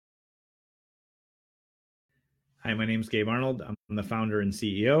Hi, my name is Gabe Arnold. I'm the founder and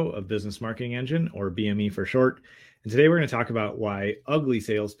CEO of Business Marketing Engine, or BME for short. And today we're going to talk about why ugly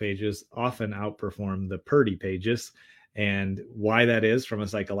sales pages often outperform the Purdy pages, and why that is from a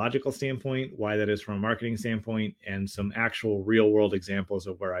psychological standpoint, why that is from a marketing standpoint, and some actual real world examples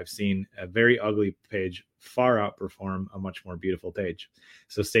of where I've seen a very ugly page far outperform a much more beautiful page.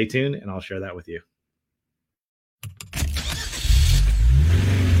 So stay tuned and I'll share that with you.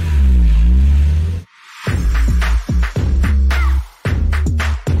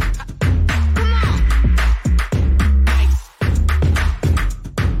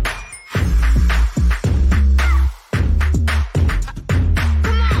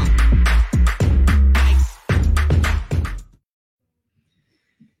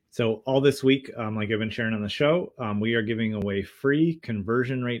 So all this week, like I've been sharing on the show, we are giving away free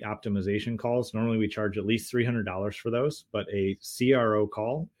conversion rate optimization calls. Normally we charge at least $300 for those, but a CRO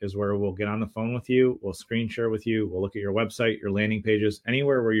call is where we'll get on the phone with you, we'll screen share with you, we'll look at your website, your landing pages,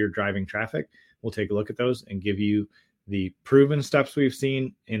 anywhere where you're driving traffic. We'll take a look at those and give you the proven steps we've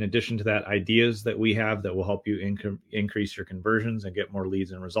seen, in addition to that, ideas that we have that will help you increase your conversions and get more leads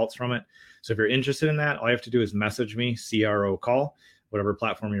and results from it. So if you're interested in that, all you have to do is message me, CRO call, whatever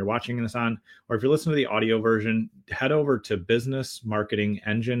platform you're watching this on. Or if you're listening to the audio version, head over to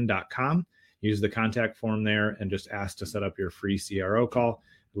businessmarketingengine.com, use the contact form there, and just ask to set up your free CRO call.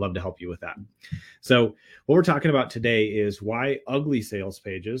 I'd love to help you with that. So what we're talking about today is why ugly sales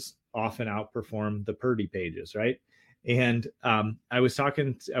pages often outperform the Purdy pages, right? And I was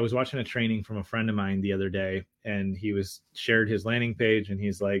watching a training from a friend of mine the other day, and he shared his landing page, and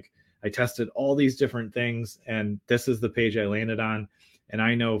he's like, I tested all these different things, and this is the page I landed on. And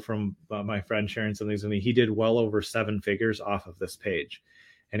I know from my friend sharing some things with me, he did well over 7 figures off of this page.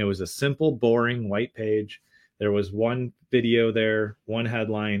 And it was a simple, boring white page. There was one video there, one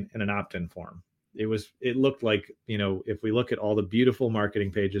headline, and an opt-in form. It looked like, if we look at all the beautiful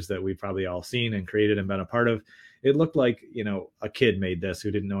marketing pages that we've probably all seen and created and been a part of, it looked like, a kid made this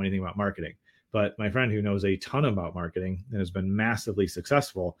who didn't know anything about marketing. But my friend, who knows a ton about marketing and has been massively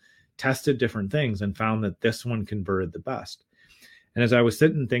successful, tested different things and found that this one converted the best. And as I was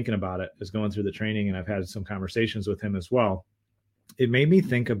sitting thinking about it, as going through the training, and I've had some conversations with him as well, it made me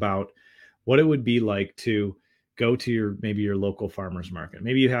think about what it would be like to go to maybe your local farmer's market.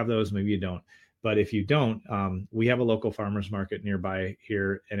 Maybe you have those, maybe you don't. But if you don't, we have a local farmer's market nearby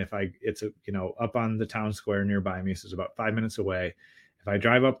here. And it's up on the town square nearby me, so it's about 5 minutes away. If I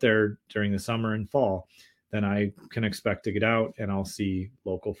drive up there during the summer and fall, then I can expect to get out and I'll see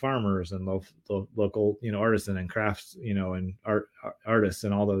local farmers and local, artisan and crafts, and artists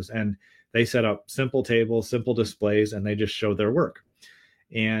and all those. And they set up simple tables, simple displays, and they just show their work.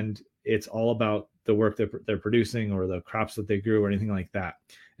 And it's all about the work that they're producing, or the crops that they grew, or anything like that.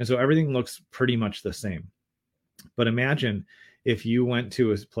 And so everything looks pretty much the same. But imagine if you went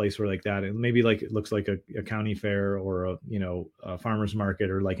to a place where like that, and maybe like it looks like a county fair, or a farmer's market,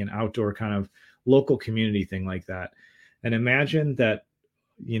 or like an outdoor kind of local community thing like that. And imagine that,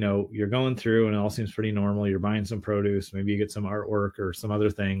 you're going through and it all seems pretty normal. You're buying some produce, maybe you get some artwork or some other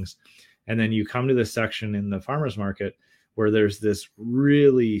things. And then you come to this section in the farmer's market where there's this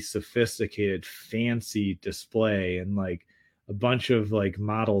really sophisticated, fancy display, and like a bunch of like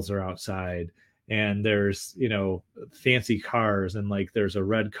models are outside, and there's, fancy cars, and like there's a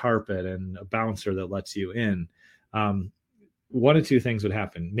red carpet and a bouncer that lets you in. One of two things would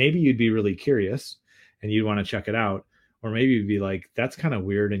happen. Maybe you'd be really curious and you'd want to check it out, or maybe you'd be like, that's kind of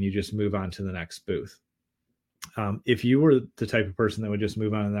weird, and you just move on to the next booth. If you were the type of person that would just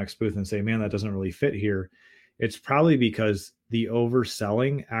move on to the next booth and say, man, that doesn't really fit here, it's probably because the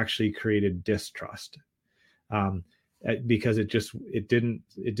overselling actually created distrust. Because it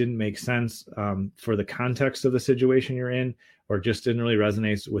didn't make sense for the context of the situation you're in, or just didn't really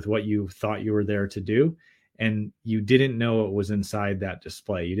resonate with what you thought you were there to do. And you didn't know what was inside that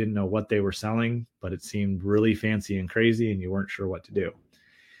display. You didn't know what they were selling, but it seemed really fancy and crazy, and you weren't sure what to do.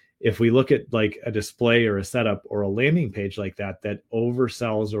 If we look at like a display or a setup or a landing page like that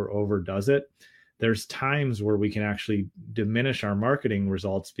oversells or overdoes it, there's times where we can actually diminish our marketing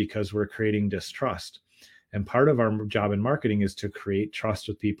results because we're creating distrust. And part of our job in marketing is to create trust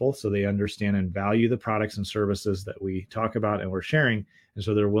with people so they understand and value the products and services that we talk about and we're sharing. And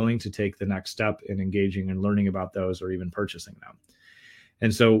so they're willing to take the next step in engaging and learning about those, or even purchasing them.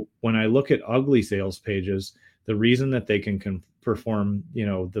 And so when I look at ugly sales pages, the reason that they can perform,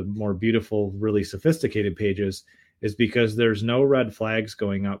 the more beautiful, really sophisticated pages is because there's no red flags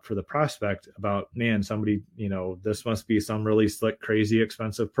going up for the prospect about, man, somebody, this must be some really slick, crazy,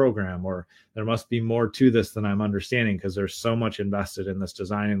 expensive program, or there must be more to this than I'm understanding, because there's so much invested in this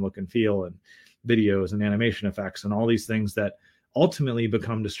design and look and feel. And, videos and animation effects and all these things that ultimately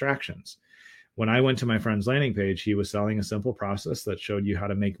become distractions. When I went to my friend's landing page, he was selling a simple process that showed you how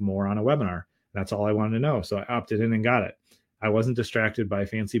to make more on a webinar. That's all I wanted to know. So I opted in and got it. I wasn't distracted by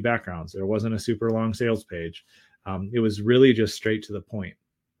fancy backgrounds. There wasn't a super long sales page. It was really just straight to the point.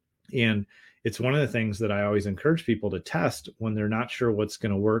 And it's one of the things that I always encourage people to test when they're not sure what's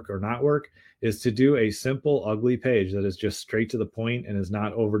going to work or not work, is to do a simple, ugly page that is just straight to the point and is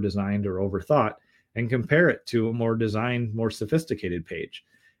not over designed or overthought, and compare it to a more designed, more sophisticated page.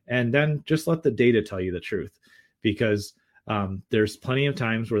 And then just let the data tell you the truth, because there's plenty of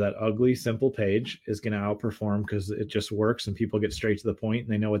times where that ugly, simple page is going to outperform because it just works and people get straight to the point and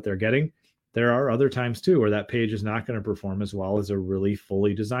they know what they're getting. There are other times too where that page is not going to perform as well as a really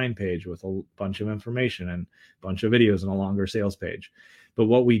fully designed page with a bunch of information and a bunch of videos and a longer sales page. But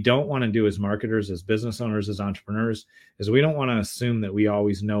what we don't want to do as marketers, as business owners, as entrepreneurs, is we don't want to assume that we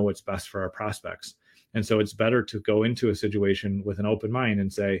always know what's best for our prospects. And so it's better to go into a situation with an open mind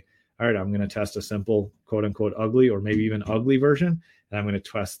and say, all right, I'm going to test a simple, quote unquote, ugly or maybe even ugly version. And I'm going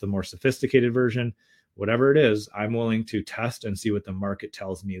to test the more sophisticated version. Whatever it is, I'm willing to test and see what the market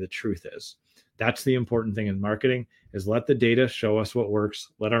tells me the truth is. That's the important thing in marketing, is let the data show us what works.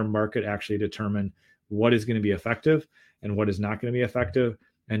 Let our market actually determine what is going to be effective and what is not going to be effective.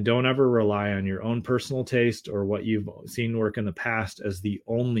 And don't ever rely on your own personal taste or what you've seen work in the past as the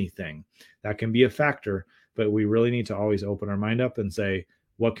only thing. That can be a factor, but we really need to always open our mind up and say,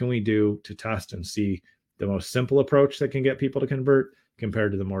 what can we do to test and see the most simple approach that can get people to convert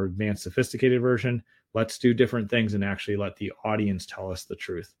compared to the more advanced, sophisticated version? Let's do different things and actually let the audience tell us the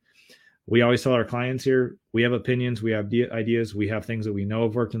truth. We always tell our clients here, we have opinions, we have ideas, we have things that we know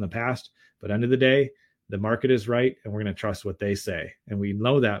have worked in the past, but end of the day, the market is right and we're going to trust what they say. And we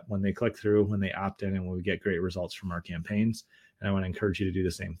know that when they click through, when they opt in, and when we get great results from our campaigns. And I want to encourage you to do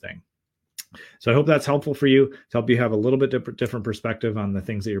the same thing. So I hope that's helpful for you, to help you have a little bit different perspective on the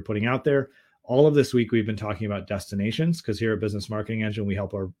things that you're putting out there. All of this week, we've been talking about destinations, because here at Business Marketing Engine, we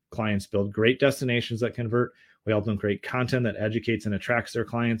help our clients build great destinations that convert. We help them create content that educates and attracts their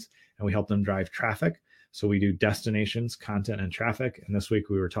clients, and we help them drive traffic. So we do destinations, content, and traffic. And this week,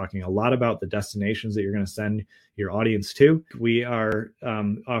 we were talking a lot about the destinations that you're going to send your audience to. We are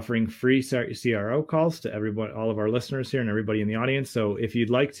offering free CRO calls to everybody, all of our listeners here and everybody in the audience. So if you'd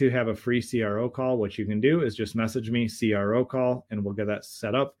like to have a free CRO call, what you can do is just message me, CRO call, and we'll get that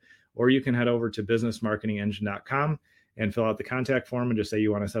set up. Or you can head over to businessmarketingengine.com and fill out the contact form and just say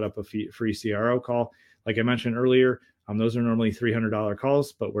you want to set up a free CRO call. Like I mentioned earlier, those are normally $300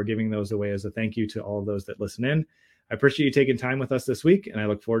 calls, but we're giving those away as a thank you to all of those that listen in. I appreciate you taking time with us this week, and I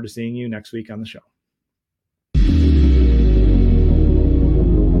look forward to seeing you next week on the show.